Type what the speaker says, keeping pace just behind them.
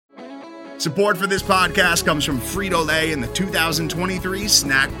Support for this podcast comes from Frito-Lay and the 2023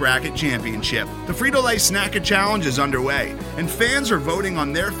 Snack Bracket Championship. The Frito-Lay Snack-A Challenge is underway, and fans are voting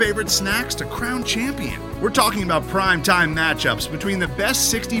on their favorite snacks to crown champion. We're talking about prime-time matchups between the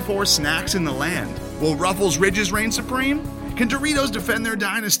best 64 snacks in the land. Will Ruffles Ridges reign supreme? Can Doritos defend their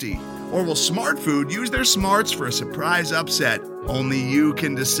dynasty? Or will Smart Food use their smarts for a surprise upset? Only you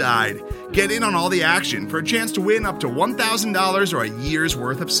can decide. Get in on all the action for a chance to win up to $1,000 or a year's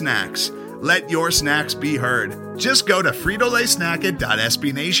worth of snacks. Let your snacks be heard. Just go to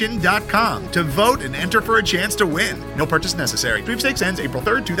fritolaysnacket.sbnation.com to vote and enter for a chance to win. No purchase necessary. Sweepstakes ends April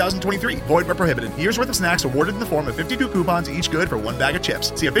 3rd, 2023. Void where prohibited. Year's worth of snacks awarded in the form of 52 coupons, each good for one bag of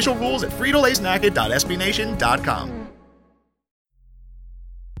chips. See official rules at fritolaysnacket.sbnation.com.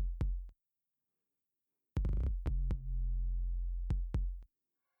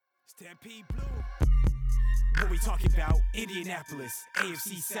 Stampede Blue. What we talking about? Indianapolis,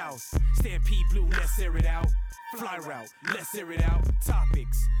 AFC South. Stampede Blue, let's air it out. Fly route, let's air it out.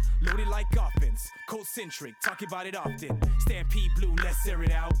 Topics, loaded like offense. Colts-centric, talk about it often. Stampede Blue, let's air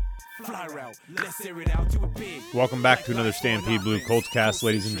it out. Fly route, let's air it out. Do it big. Welcome back to another Stampede Blue Colts Cast,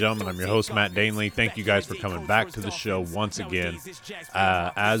 ladies and gentlemen. I'm your host, Matt Danley. Thank you guys for coming back to the show once again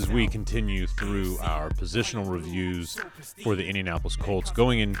as we continue through our positional reviews for the Indianapolis Colts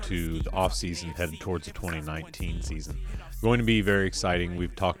going into the offseason, headed towards the 2019 season. Going to be very exciting.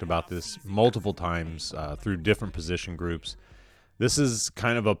 We've talked about this multiple times through different position groups. This is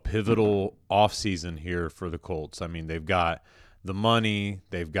kind of a pivotal offseason here for the Colts. I mean, they've got the money,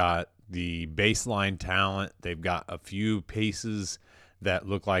 they've got the baseline talent, they've got a few pieces that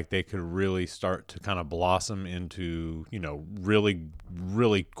look like they could really start to kind of blossom into, really,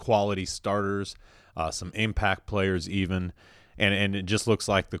 really quality starters, some impact players even, and it just looks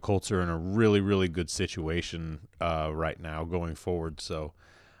like the Colts are in a really, really good situation right now going forward. So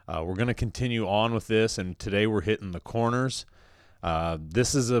we're going to continue on with this, and today we're hitting the corners.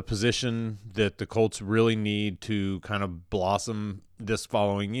 This is a position that the Colts really need to kind of blossom this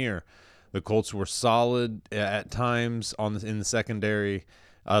following year. The Colts were solid at times in the secondary.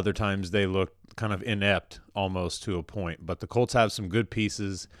 Other times they looked kind of inept almost to a point. But the Colts have some good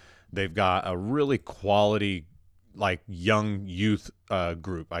pieces. They've got a really quality, young youth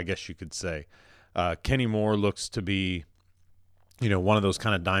group, I guess you could say. Kenny Moore looks to be, one of those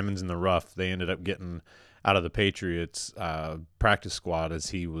kind of diamonds in the rough. They ended up getting out of the Patriots practice squad as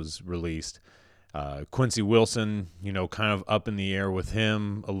he was released. Quincy Wilson, kind of up in the air with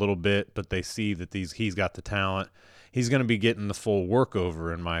him a little bit, but they see that he's got the talent. He's going to be getting the full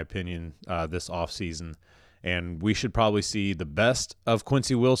workover, in my opinion, this offseason. And we should probably see the best of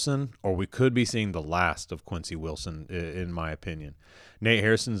Quincy Wilson, or we could be seeing the last of Quincy Wilson, in my opinion. Nate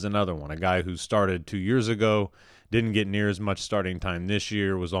Harrison's another one, a guy who started 2 years ago, didn't get near as much starting time this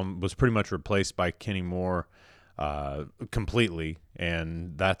year, was pretty much replaced by Kenny Moore completely,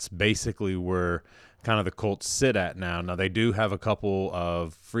 and that's basically where kind of the Colts sit at now. Now, they do have a couple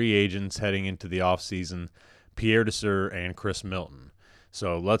of free agents heading into the offseason, Pierre, Desir, and Chris Milton.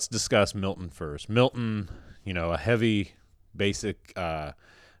 So let's discuss Milton first. Milton, a heavy, basic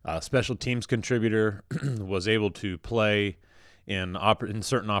special teams contributor, was able to play in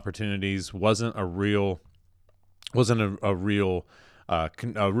certain opportunities, wasn't a real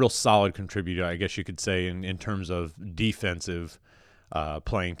solid contributor, I guess you could say, in terms of defensive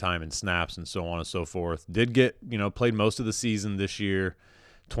playing time and snaps and so on and so forth. Did get, played most of the season this year,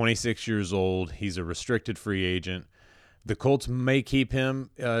 26 years old. He's a restricted free agent. The Colts may keep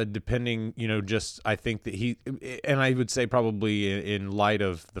him depending, I think that and I would say probably in light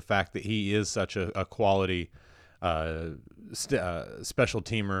of the fact that he is such a quality special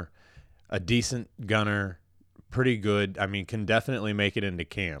teamer, a decent gunner, pretty good. I mean, can definitely make it into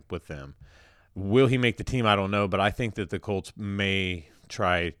camp with them. Will he make the team? I don't know, but I think that the Colts may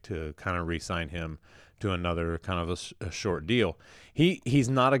try to kind of re-sign him to another kind of a short deal. He's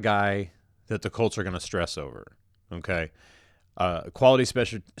not a guy that the Colts are going to stress over, okay? Quality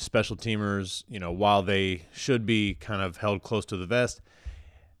special teamers, while they should be kind of held close to the vest,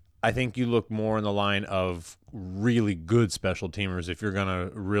 I think you look more in the line of really good special teamers if you're gonna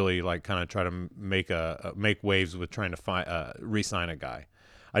really kind of try to make waves with trying to re-sign a guy.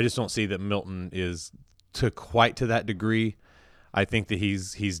 I just don't see that Milton is quite to that degree. I think that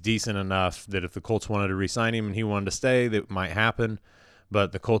he's decent enough that if the Colts wanted to re-sign him and he wanted to stay, that might happen.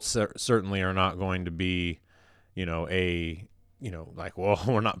 But the Colts certainly are not going to be, we're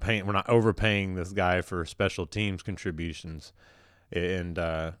not overpaying this guy for special teams contributions. And,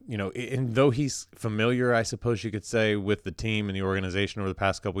 and though he's familiar, I suppose you could say, with the team and the organization over the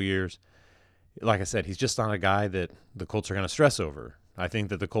past couple of years, like I said, he's just not a guy that the Colts are going to stress over. I think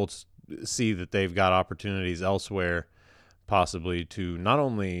that the Colts see that they've got opportunities elsewhere, possibly to not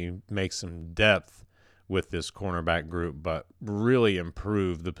only make some depth with this cornerback group, but really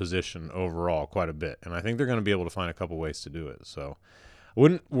improve the position overall quite a bit. And I think they're going to be able to find a couple ways to do it. So I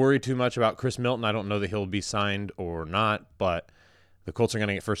wouldn't worry too much about Chris Milton. I don't know that he'll be signed or not, but the Colts are going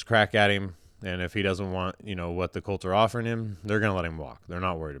to get first crack at him. And if he doesn't want, what the Colts are offering him, they're going to let him walk. They're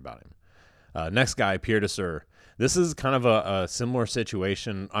not worried about him. Next guy, Pierre Desir. This is kind of a similar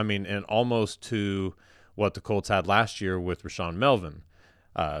situation. I mean, and almost to what the Colts had last year with Rashawn Melvin.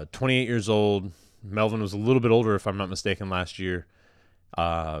 28 years old. Melvin was a little bit older, if I'm not mistaken, last year.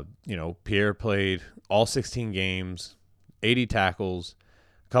 Pierre played all 16 games, 80 tackles,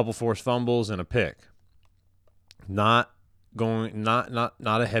 a couple forced fumbles, and a pick. Not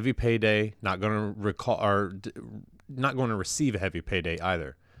a heavy payday. Not going to receive a heavy payday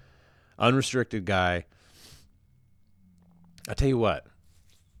either. Unrestricted guy. I tell you what,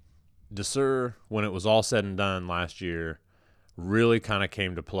 Desir, when it was all said and done last year, really kind of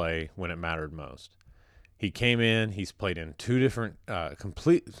came to play when it mattered most. He came in, he's played in two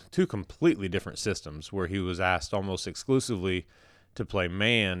completely different systems where he was asked almost exclusively to play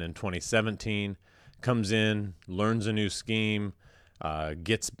man in 2017, comes in, learns a new scheme,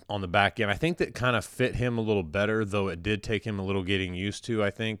 gets on the back end. I think that kind of fit him a little better, though it did take him a little getting used to, I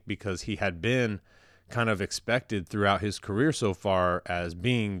think, because he had been kind of expected throughout his career so far as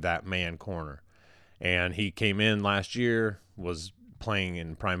being that man corner. And he came in last year, was playing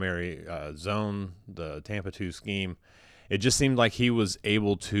in primary zone, the Tampa 2 scheme. It just seemed like he was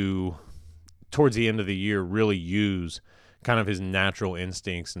able to, towards the end of the year, really use kind of his natural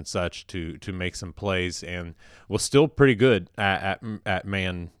instincts and such to make some plays, and was still pretty good at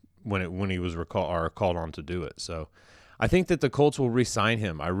man when he was called on to do it. So I think that the Colts will re-sign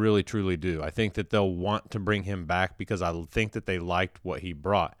him. I really, truly do. I think that they'll want to bring him back because I think that they liked what he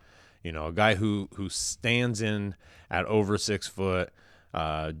brought. A guy who stands in at over 6 foot,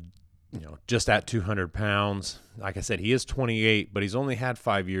 just at 200 pounds. Like I said, he is 28, but he's only had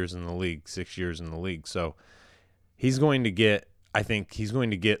 5 years in the league, 6 years in the league. So he's going to get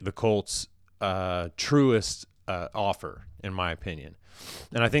the Colts' truest offer, in my opinion.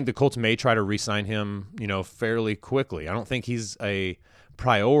 And I think the Colts may try to re-sign him, fairly quickly. I don't think he's a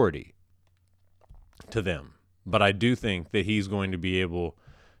priority to them, but I do think that he's going to be able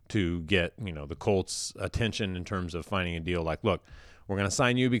to get, the Colts' attention in terms of finding a deal. Like, look, we're going to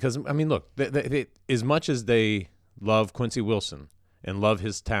sign you because, look, they, as much as they love Quincy Wilson and love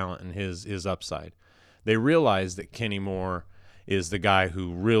his talent and his upside, they realize that Kenny Moore is the guy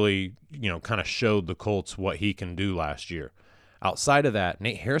who really, kind of showed the Colts what he can do last year. Outside of that,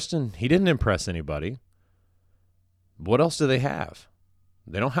 Nate Hairston, he didn't impress anybody. What else do they have?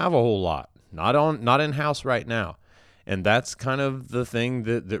 They don't have a whole lot. Not in-house right now. And that's kind of the thing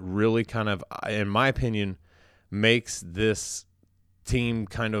that really kind of, in my opinion, makes this team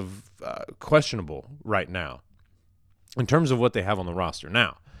kind of questionable right now in terms of what they have on the roster.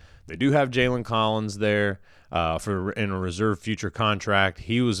 Now, they do have Jalen Collins there in a reserve future contract.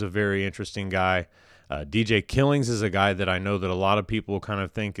 He was a very interesting guy. DJ Killings is a guy that I know that a lot of people kind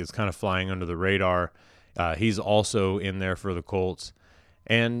of think is kind of flying under the radar. He's also in there for the Colts.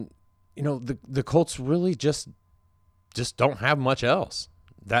 And, the Colts really just don't have much else.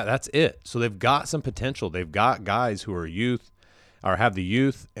 That's it. So they've got some potential. They've got guys who are youth or have the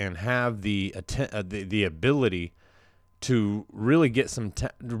youth and have the ability to really get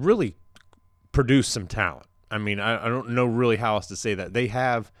really produce some talent. I don't know really how else to say that. They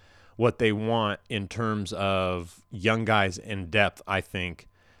have what they want in terms of young guys in depth, I think,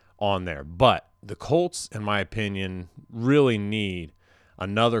 on there. But the Colts, in my opinion, really need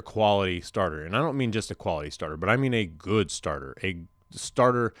another quality starter. And I don't mean just a quality starter, but I mean a good starter. A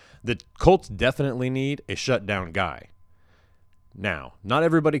starter that Colts definitely need a shutdown guy. Now, not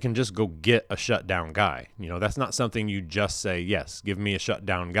everybody can just go get a shutdown guy. That's not something you just say, yes, give me a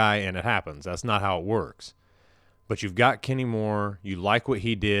shutdown guy, and it happens. That's not how it works. But you've got Kenny Moore. You like what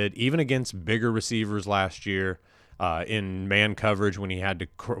he did, even against bigger receivers last year in man coverage when he had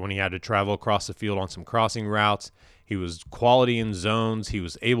to travel across the field on some crossing routes. He was quality in zones. He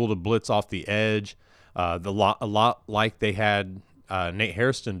was able to blitz off the edge, a lot like they had Nate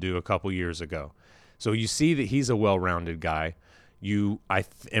Hairston do a couple years ago. So you see that he's a well-rounded guy.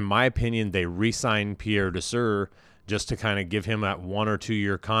 In my opinion, they re-signed Pierre Desir just to kind of give him that 1 or 2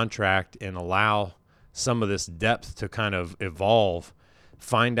 year contract and allow some of this depth to kind of evolve.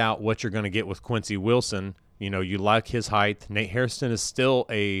 Find out what you're going to get with Quincy Wilson. You like his height. Nate Hairston is still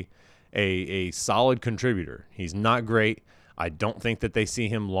a solid contributor. He's not great. I don't think that they see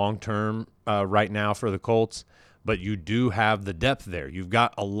him long-term right now for the Colts, but you do have the depth there. You've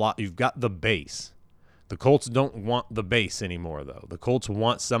got a lot. You've got the base. The Colts don't want the base anymore, though. The Colts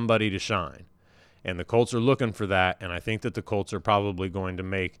want somebody to shine, and the Colts are looking for that, and I think that the Colts are probably going to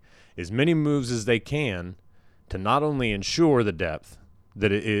make as many moves as they can to not only ensure the depth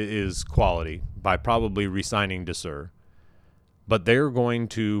that it is quality by probably re-signing Desir, but they're going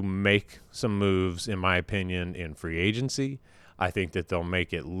to make some moves, in my opinion, in free agency. I think that they'll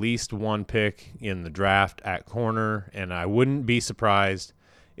make at least one pick in the draft at corner, and I wouldn't be surprised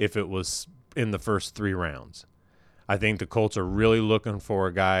if it was in the first 3 rounds. I think the Colts are really looking for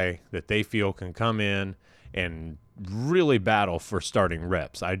a guy that they feel can come in and really battle for starting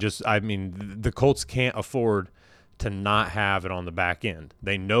reps. I mean, the Colts can't afford to not have it on the back end.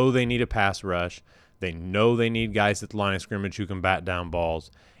 They know they need a pass rush. They know they need guys at the line of scrimmage who can bat down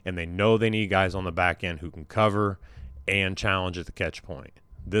balls, and they know they need guys on the back end who can cover and challenge at the catch point.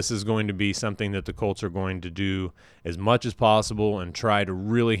 This is going to be something that the Colts are going to do as much as possible and try to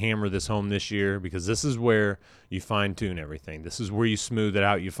really hammer this home this year, because this is where you fine-tune everything. This is where you smooth it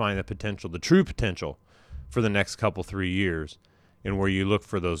out. You find the potential, the true potential for the next 3 years, and where you look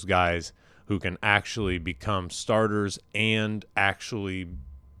for those guys who can actually become starters and actually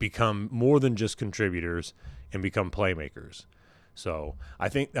become more than just contributors and become playmakers. So I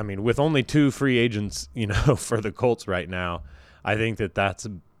mean, with only 2 free agents, for the Colts right now, I think that that's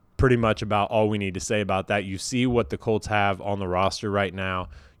pretty much about all we need to say about that. You see what the Colts have on the roster right now.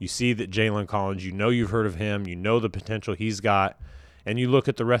 You see that Jalen Collins, you've heard of him. You know the potential he's got. And you look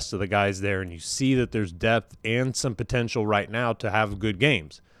at the rest of the guys there, and you see that there's depth and some potential right now to have good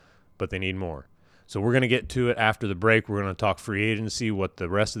games. But they need more. So we're going to get to it after the break. We're going to talk free agency, what the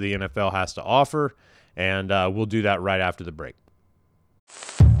rest of the NFL has to offer, and we'll do that right after the break.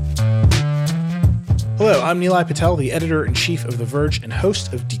 Hello, I'm Nilay Patel, the editor-in-chief of The Verge and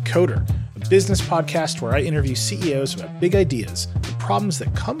host of Decoder, a business podcast where I interview CEOs about big ideas, the problems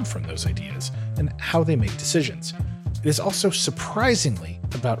that come from those ideas, and how they make decisions. It is also surprisingly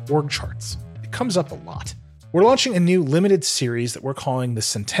about org charts. It comes up a lot. We're launching a new limited series that we're calling the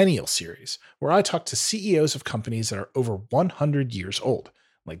Centennial Series, where I talk to CEOs of companies that are over 100 years old,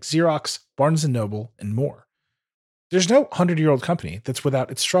 like Xerox, Barnes & Noble, and more. There's no 100-year-old company that's without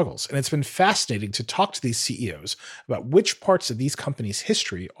its struggles, and it's been fascinating to talk to these CEOs about which parts of these companies'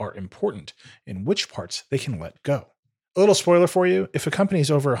 history are important and which parts they can let go. A little spoiler for you, if a company is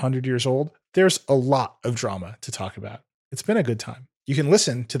over 100 years old, there's a lot of drama to talk about. It's been a good time. You can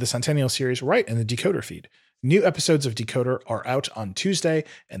listen to the Centennial Series right in the Decoder feed. New episodes of Decoder are out on Tuesday,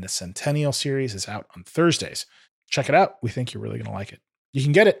 and the Centennial Series is out on Thursdays. Check it out. We think you're really going to like it. You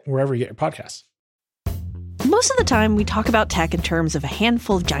can get it wherever you get your podcasts. Most of the time, we talk about tech in terms of a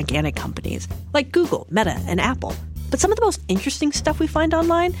handful of gigantic companies, like Google, Meta, and Apple. But some of the most interesting stuff we find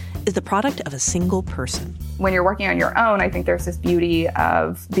online is the product of a single person. When you're working on your own, I think there's this beauty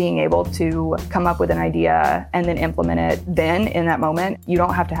of being able to come up with an idea and then implement it then in that moment. You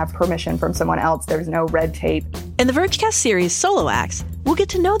don't have to have permission from someone else. There's no red tape. In the Vergecast series Solo Acts, we'll get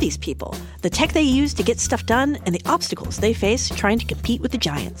to know these people, the tech they use to get stuff done, and the obstacles they face trying to compete with the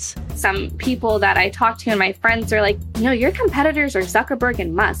giants. Some people that I talk to and my friends are like, your competitors are Zuckerberg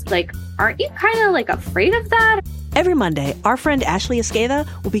and Musk. Like, aren't you kind of afraid of that? Every Monday, our friend Ashley Esqueda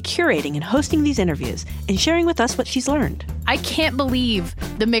will be curating and hosting these interviews and sharing with us what she's learned. I can't believe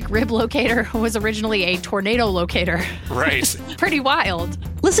the McRib locator was originally a tornado locator. Right. Pretty wild.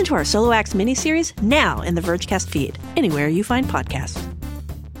 Listen to our Solo Acts miniseries now in the Vergecast feed, anywhere you find podcasts.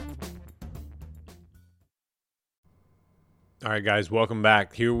 All right, guys, welcome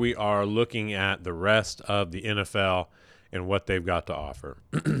back. Here we are looking at the rest of the NFL and what they've got to offer.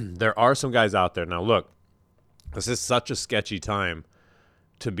 There are some guys out there. Now, look, this is such a sketchy time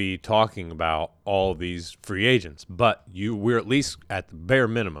to be talking about all these free agents, but we're at least at the bare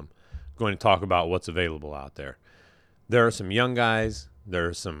minimum going to talk about what's available out there. There are some young guys. There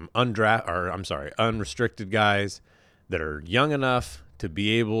are some unrestricted guys that are young enough to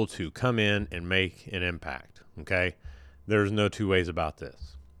be able to come in and make an impact, okay? There's no two ways about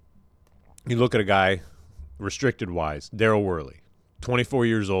this. You look at a guy, restricted-wise, Daryl Worley, 24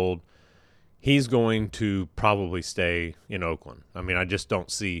 years old. He's going to probably stay in Oakland. I mean, I just don't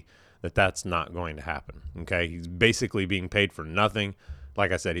see that that's not going to happen, okay? He's basically being paid for nothing.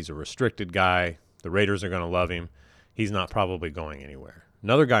 Like I said, he's a restricted guy. The Raiders are going to love him. He's not probably going anywhere.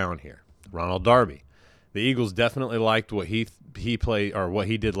 Another guy on here, Ronald Darby. The Eagles definitely liked what he played or what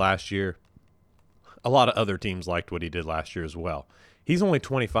he did last year. A lot of other teams liked what he did last year as well. He's only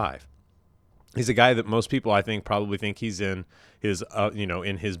 25. He's a guy that most people, I think, probably think he's in his,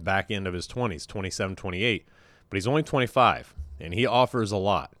 in his back end of his 20s, 27, 28. But he's only 25, and he offers a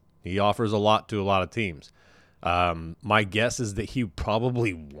lot. He offers a lot to a lot of teams. My guess is that he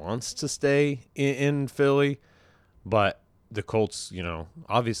probably wants to stay in Philly, but the Colts,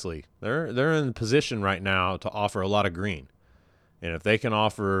 obviously they're in a position right now to offer a lot of green. And if they can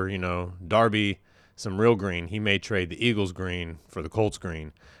offer, Darby some real green, he may trade the Eagles green for the Colts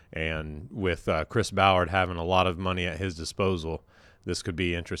green. And with Chris Ballard having a lot of money at his disposal, this could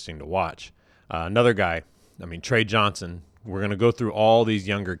be interesting to watch. Another guy, Trey Johnson. We're going to go through all these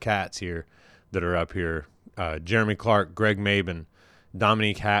younger cats here that are up here. Jeremy Clark, Greg Maben,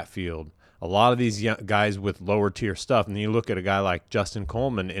 Dominique Hatfield. A lot of these young guys with lower tier stuff. And then you look at a guy like Justin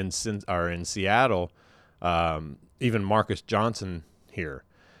Coleman in Seattle, even Marcus Johnson here.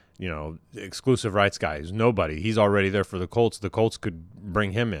 Exclusive rights guy is nobody. He's already there for the Colts. The Colts could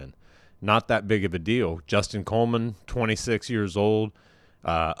bring him in. Not that big of a deal. Justin Coleman, 26 years old,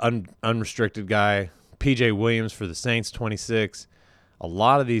 unrestricted guy. P.J. Williams for the Saints, 26. A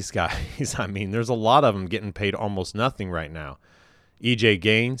lot of these guys, there's a lot of them getting paid almost nothing right now. E.J.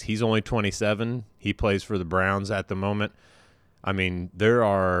 Gaines, he's only 27. He plays for the Browns at the moment. There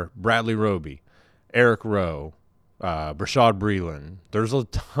are Bradley Roby, Eric Rowe, Brashad Breeland. There's a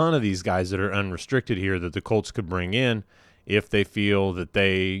ton of these guys that are unrestricted here that the Colts could bring in if they feel that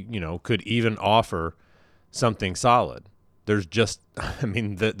they, could even offer something solid. There's just,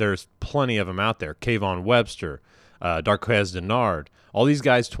 there's plenty of them out there. Kayvon Webster, Darquez Denard, all these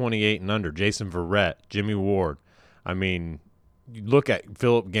guys 28 and under. Jason Verrett, Jimmy Ward. You look at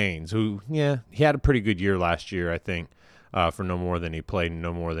Phillip Gaines, who, he had a pretty good year last year, I think, for no more than he played and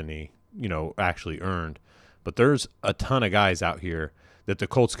no more than he, actually earned. But there's a ton of guys out here that the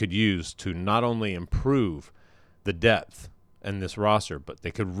Colts could use to not only improve the depth in this roster, but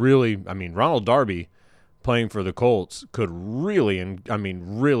they could really, Ronald Darby playing for the Colts could really,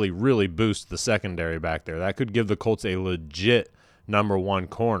 really boost the secondary back there. That could give the Colts a legit number one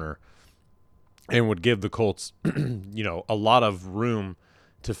corner and would give the Colts, a lot of room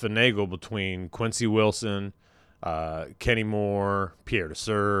to finagle between Quincy Wilson, Kenny Moore, Pierre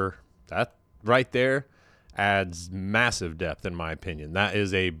Desir. That right there adds massive depth, in my opinion. That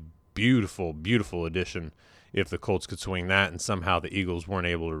is a beautiful, beautiful addition if the Colts could swing that and somehow the Eagles weren't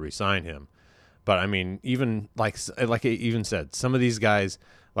able to re-sign him. But, even like I even said, some of these guys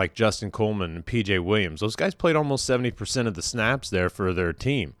like Justin Coleman and P.J. Williams, those guys played almost 70% of the snaps there for their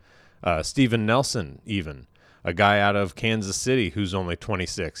team. Steven Nelson, even, a guy out of Kansas City who's only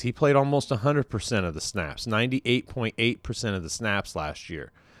 26. He played almost 100% of the snaps, 98.8% of the snaps last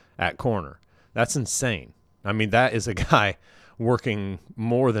year at corner. That's insane. That is a guy working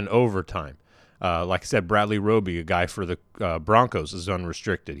more than overtime. Like I said, Bradley Roby, a guy for the Broncos, is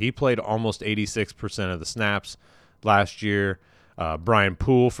unrestricted. He played almost 86% of the snaps last year. Brian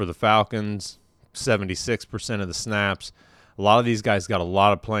Poole for the Falcons, 76% of the snaps. A lot of these guys got a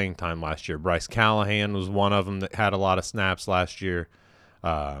lot of playing time last year. Bryce Callahan was one of them that had a lot of snaps last year.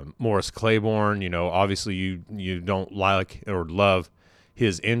 Morris Claiborne, obviously you don't like or love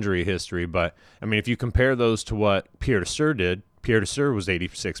his injury history, but if you compare those to what Pierre Desir did, Pierre Desir was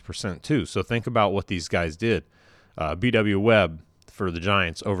 86% too. So think about what these guys did. B.W. Webb for the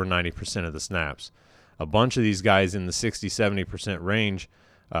Giants, over 90% of the snaps. A bunch of these guys in the 60-70% range.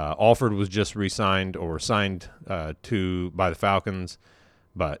 Alford was just re-signed or signed by the Falcons,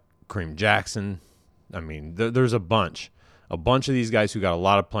 but Kareem Jackson. There's a bunch of these guys who got a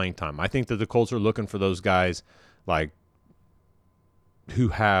lot of playing time. I think that the Colts are looking for those guys who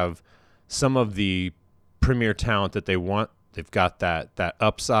have some of the premier talent that they want. They've got that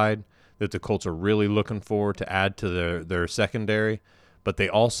upside that the Colts are really looking for to add to their secondary, but they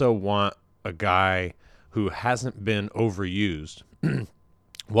also want a guy who hasn't been overused,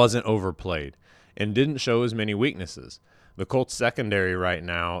 wasn't overplayed, and didn't show as many weaknesses. The Colts secondary right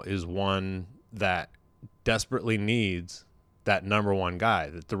now is one that desperately needs that number one guy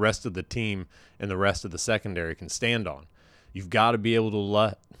that the rest of the team and the rest of the secondary can stand on. You've got to be able to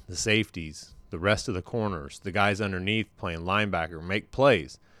let the safeties, the rest of the corners, the guys underneath playing linebacker, make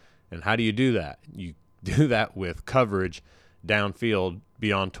plays. And how do you do that? You do that with coverage downfield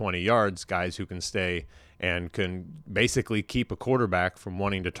beyond 20 yards, guys who can stay and can basically keep a quarterback from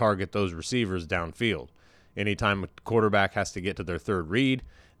wanting to target those receivers downfield. Anytime a quarterback has to get to their third read,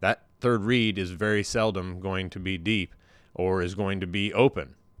 that third read is very seldom going to be deep or is going to be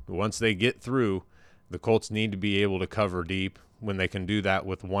open. Once they get through, the Colts need to be able to cover deep. When they can do that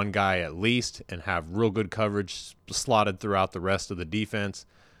with one guy at least and have real good coverage slotted throughout the rest of the defense,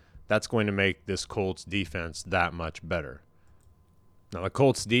 that's going to make this Colts defense that much better. Now, the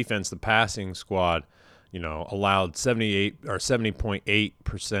Colts defense, the passing squad, allowed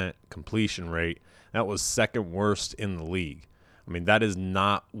 70.8% completion rate. That was second worst in the league. I mean, that is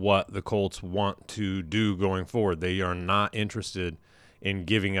not what the Colts want to do going forward. They are not interested in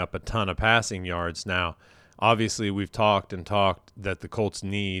giving up a ton of passing yards. Now, obviously, we've talked that the Colts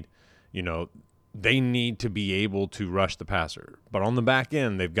need, they need to be able to rush the passer. But on the back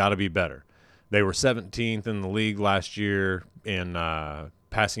end, they've got to be better. They were 17th in the league last year in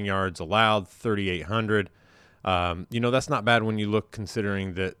passing yards allowed, 3,800. That's not bad when you look,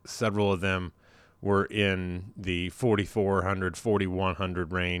 considering that several of them were in the 4,400,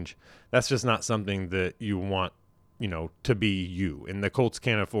 4,100 range. That's just not something that you want, to be you. And the Colts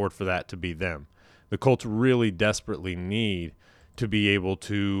can't afford for that to be them. The Colts really desperately need to be able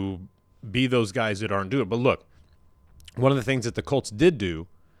to be those guys that aren't doing it. But look, one of the things that the Colts did do,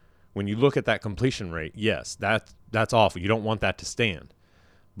 when you look at that completion rate, yes, that's awful. You don't want that to stand.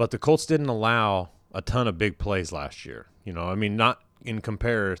 But the Colts didn't allow a ton of big plays last year. Not in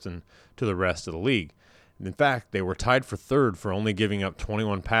comparison to the rest of the league. In fact, they were tied for third for only giving up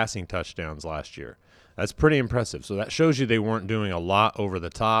 21 passing touchdowns last year. That's pretty impressive. So that shows you they weren't doing a lot over the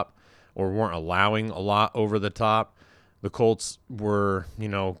top or weren't allowing a lot over the top. The Colts were,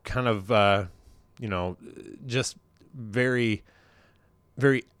 just very,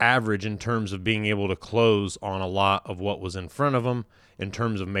 very average in terms of being able to close on a lot of what was in front of them in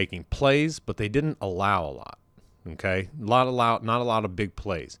terms of making plays, but they didn't allow a lot. Okay, not a lot of big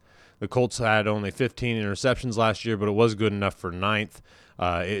plays. The Colts had only 15 interceptions last year, but it was good enough for ninth.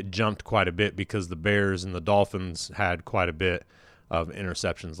 It jumped quite a bit because the Bears and the Dolphins had quite a bit of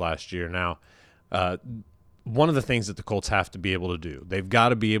interceptions last year. Now, one of the things that the Colts have to be able to do, they've got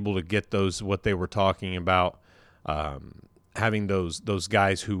to be able to get those, what they were talking about, having those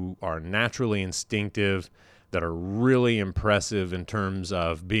guys who are naturally instinctive, that are really impressive in terms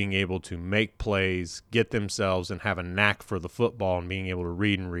of being able to make plays, get themselves, and have a knack for the football and being able to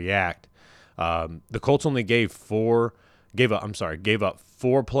read and react. The Colts only gave up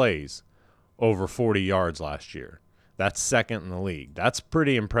 4 plays over 40 yards last year. That's second in the league. That's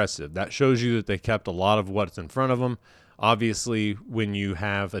pretty impressive. That shows you that they kept a lot of what's in front of them. Obviously, when you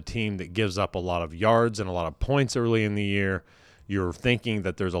have a team that gives up a lot of yards and a lot of points early in the year, you're thinking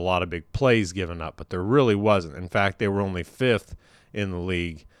that there's a lot of big plays given up, but there really wasn't. In fact, they were only 5th in the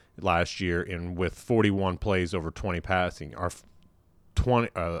league last year with 41 plays over 20 passing, or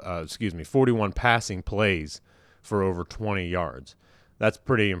 41 passing plays for over 20 yards. That's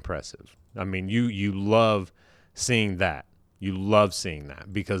pretty impressive. I mean, you love seeing that. You love seeing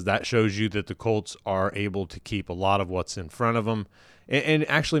that because that shows you that the Colts are able to keep a lot of what's in front of them and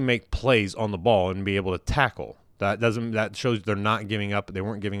actually make plays on the ball and be able to tackle. That shows they're not giving up. They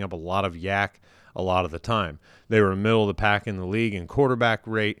weren't giving up a lot of yak a lot of the time. They were middle of the pack in the league in quarterback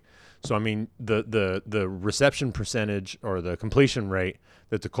rate. So, I mean, the reception percentage or the completion rate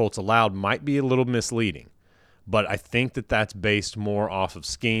that the Colts allowed might be a little misleading. But I think that that's based more off of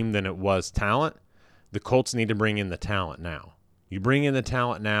scheme than it was talent. The Colts need to bring in the talent now. You bring in the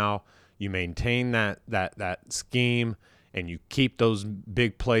talent now, you maintain that scheme, and you keep those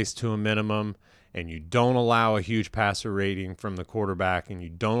big plays to a minimum, and you don't allow a huge passer rating from the quarterback, and you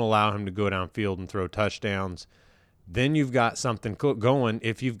don't allow him to go downfield and throw touchdowns, then you've got something going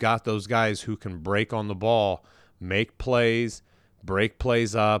if you've got those guys who can break on the ball, make plays, break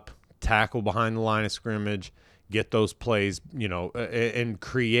plays up, tackle behind the line of scrimmage, get those plays, and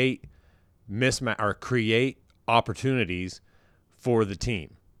create create opportunities for the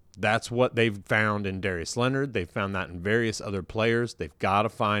team. That's what they've found in Darius Leonard. They've found that in various other players. They've got to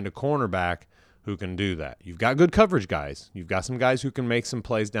find a cornerback who can do that. You've got good coverage guys. You've got some guys who can make some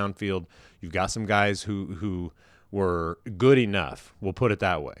plays downfield. You've got some guys who were good enough. We'll put it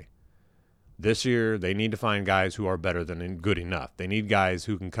that way. This year, they need to find guys who are better than good enough. They need guys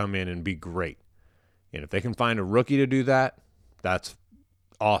who can come in and be great. And if they can find a rookie to do that, that's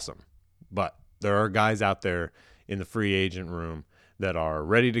awesome. But there are guys out there in the free agent room that are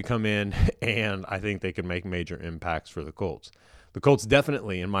ready to come in, and I think they can make major impacts for the Colts. The Colts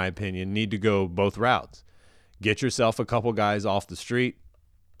definitely, in my opinion, need to go both routes. Get yourself a couple guys off the street.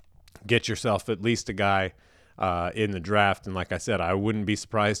 Get yourself at least a guy in the draft. And like I said, I wouldn't be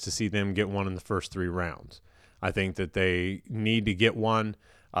surprised to see them get one in the first 3 rounds. I think that they need to get one.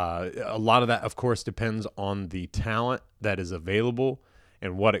 A lot of that, of course, depends on the talent that is available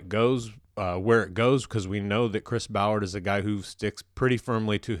and what it goes, where it goes, because we know that Chris Ballard is a guy who sticks pretty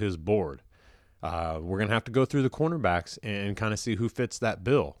firmly to his board. We're going to have to go through the cornerbacks and kind of see who fits that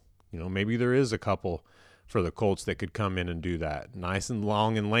bill. Maybe there is a couple for the Colts that could come in and do that. Nice and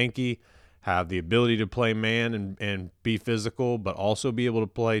long and lanky, have the ability to play man and be physical, but also be able to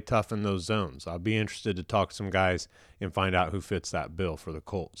play tough in those zones. I'll be interested to talk to some guys and find out who fits that bill for the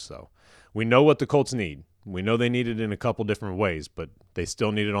Colts. So we know what the Colts need. We know they need it in a couple different ways, but they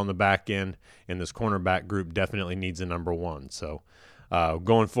still need it on the back end, and this cornerback group definitely needs a number one. So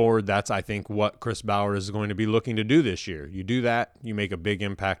going forward, that's, I think, what Chris Ballard is going to be looking to do this year. You do that, you make a big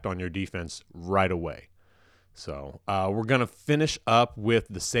impact on your defense right away. So we're going to finish up with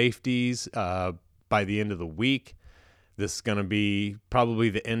the safeties by the end of the week. This is going to be probably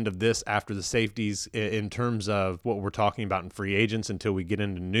the end of this after the safeties in terms of what we're talking about in free agents until we get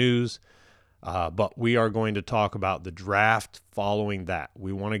into news. But we are going to talk about the draft following that.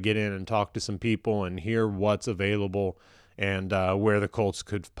 We want to get in and talk to some people and hear what's available and where the Colts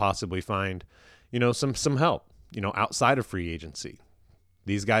could possibly find, some help, outside of free agency.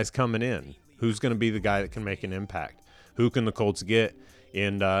 These guys coming in, who's going to be the guy that can make an impact? Who can the Colts get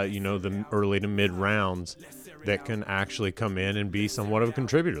in, the early to mid rounds that can actually come in and be somewhat of a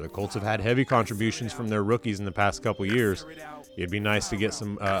contributor? The Colts have had heavy contributions from their rookies in the past couple of years. It'd be nice to get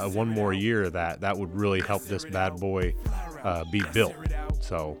some one more year of that. That would really help this bad boy be built.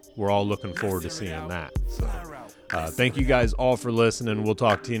 So we're all looking forward to seeing that. So thank you guys all for listening. We'll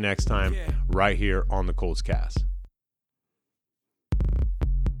talk to you next time right here on the Colts Cast.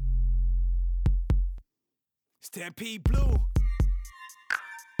 Stampede Blue.